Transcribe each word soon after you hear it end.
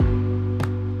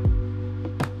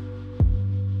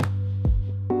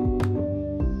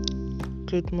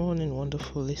Good morning,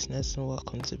 wonderful listeners, and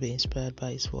welcome to Be Inspired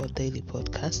by His Word Daily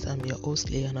Podcast. I'm your host,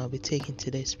 Leah, and I'll be taking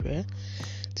today's prayer.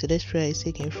 Today's prayer is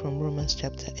taken from Romans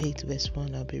chapter 8, verse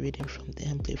 1. I'll be reading from the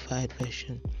Amplified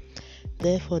Version.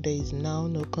 Therefore, there is now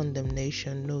no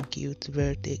condemnation, no guilt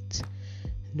verdict,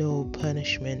 no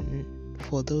punishment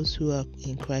for those who are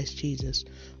in Christ Jesus,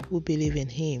 who believe in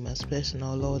Him as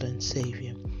personal Lord and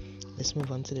Savior. Let's move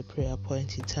on to the prayer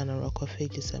point. Eternal Rock of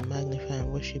Ages, I magnify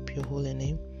and worship your holy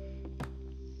name.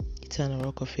 Eternal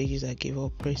Rock of Ages, I give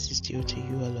all praises due to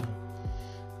you alone.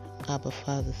 Abba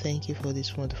Father, thank you for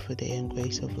this wonderful day and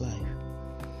grace of life.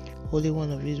 Holy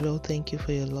One of Israel, thank you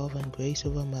for your love and grace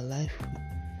over my life.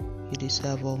 You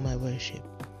deserve all my worship.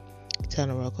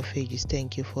 Eternal Rock of Ages,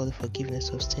 thank you for the forgiveness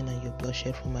of sin and your blood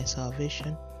shed for my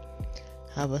salvation.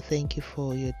 Abba, thank you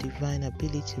for your divine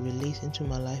ability released into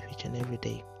my life each and every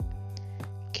day.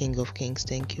 King of Kings,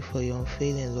 thank you for your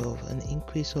unfailing love and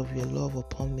increase of your love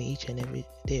upon me each and every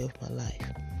day of my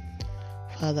life.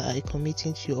 Father, I commit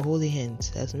into your holy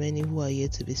hands as many who are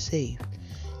yet to be saved.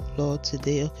 Lord,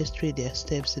 today orchestrate their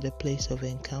steps to the place of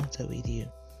encounter with you.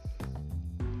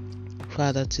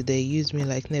 Father, today use me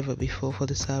like never before for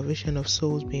the salvation of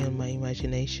souls beyond my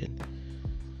imagination.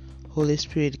 Holy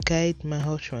Spirit, guide my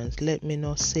utterance. Let me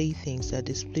not say things that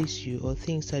displease you or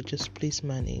things that just please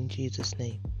man, in Jesus'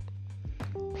 name.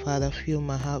 Father, fill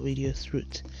my heart with your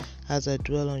truth as I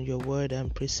dwell on your word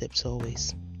and precepts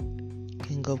always.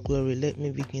 King of glory, let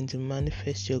me begin to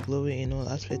manifest your glory in all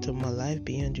aspects of my life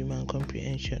beyond human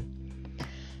comprehension.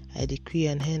 I decree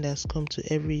an end has come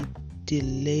to every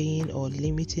delaying or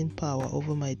limiting power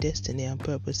over my destiny and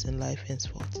purpose in life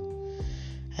henceforth.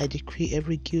 I decree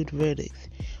every guilt verdict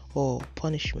or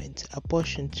punishment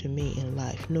apportioned to me in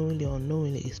life, knowingly or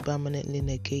unknowingly, is permanently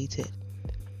negated.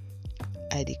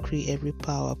 I decree every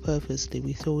power purposely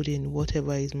withholding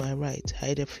whatever is my right,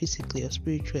 either physically or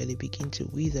spiritually, begin to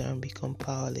wither and become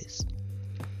powerless.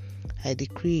 I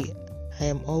decree I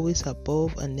am always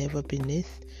above and never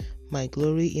beneath. My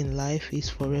glory in life is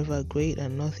forever great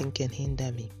and nothing can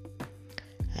hinder me.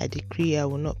 I decree I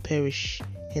will not perish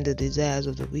in the desires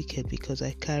of the wicked because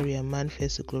I carry and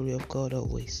manifest the glory of God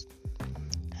always.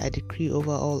 I decree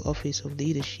over all office of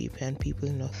leadership and people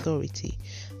in authority,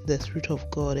 the truth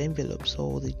of God envelops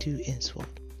all they do henceforth.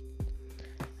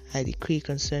 I decree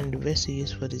concerning the vessel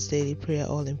used for this daily prayer,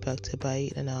 all impacted by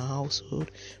it and our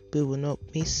household, we will not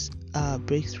miss our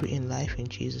breakthrough in life in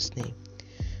Jesus' name.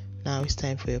 Now it's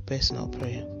time for your personal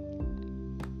prayer.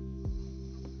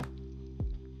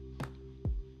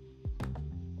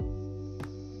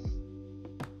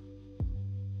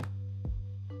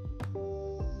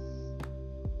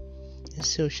 And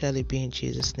so shall it be in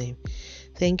Jesus' name.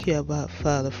 Thank you, Abba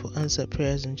Father, for answered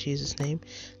prayers in Jesus' name.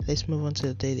 Let's move on to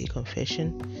the daily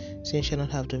confession. Sin shall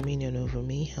not have dominion over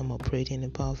me. I'm operating in the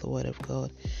power of the word of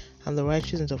God. I'm the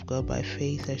righteousness of God by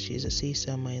faith as Jesus is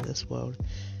am I in this world.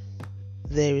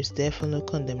 There is therefore no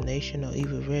condemnation or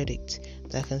evil verdict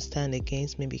that can stand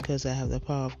against me because I have the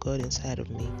power of God inside of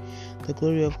me. The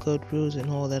glory of God rules in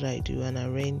all that I do, and I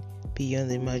reign beyond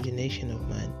the imagination of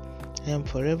man. I am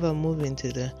forever moving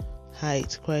to the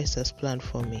heights Christ has planned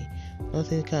for me.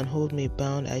 Nothing can hold me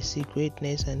bound. I see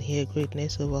greatness and hear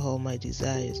greatness over all my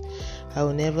desires. I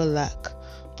will never lack.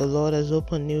 The Lord has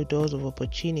opened new doors of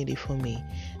opportunity for me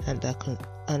and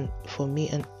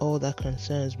all that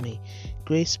concerns me.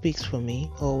 Grace speaks for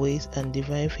me always, and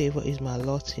divine favor is my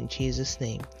lot in Jesus'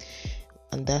 name.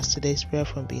 And that's today's prayer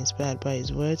from Be Inspired by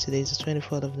His Word. Today is the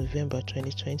 24th of November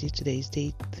 2020. Today is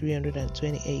day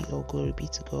 328. Oh, glory be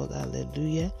to God.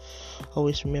 Hallelujah.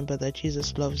 Always remember that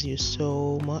Jesus loves you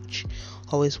so much.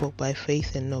 Always walk by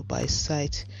faith and not by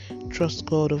sight. Trust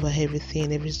God over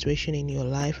everything, every situation in your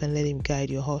life, and let Him guide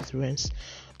your utterance.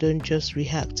 Don't just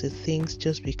react to things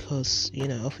just because,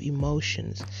 of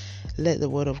emotions. Let the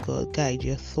word of God guide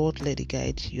your thought, let it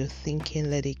guide your thinking,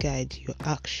 let it guide your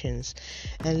actions,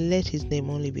 and let His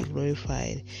name only be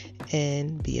glorified.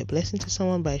 And be a blessing to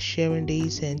someone by sharing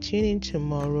this, and tune in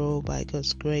tomorrow by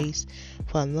God's grace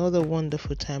for another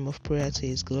wonderful time of prayer to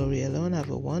His glory alone.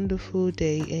 Have a wonderful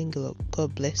day, and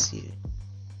God bless you.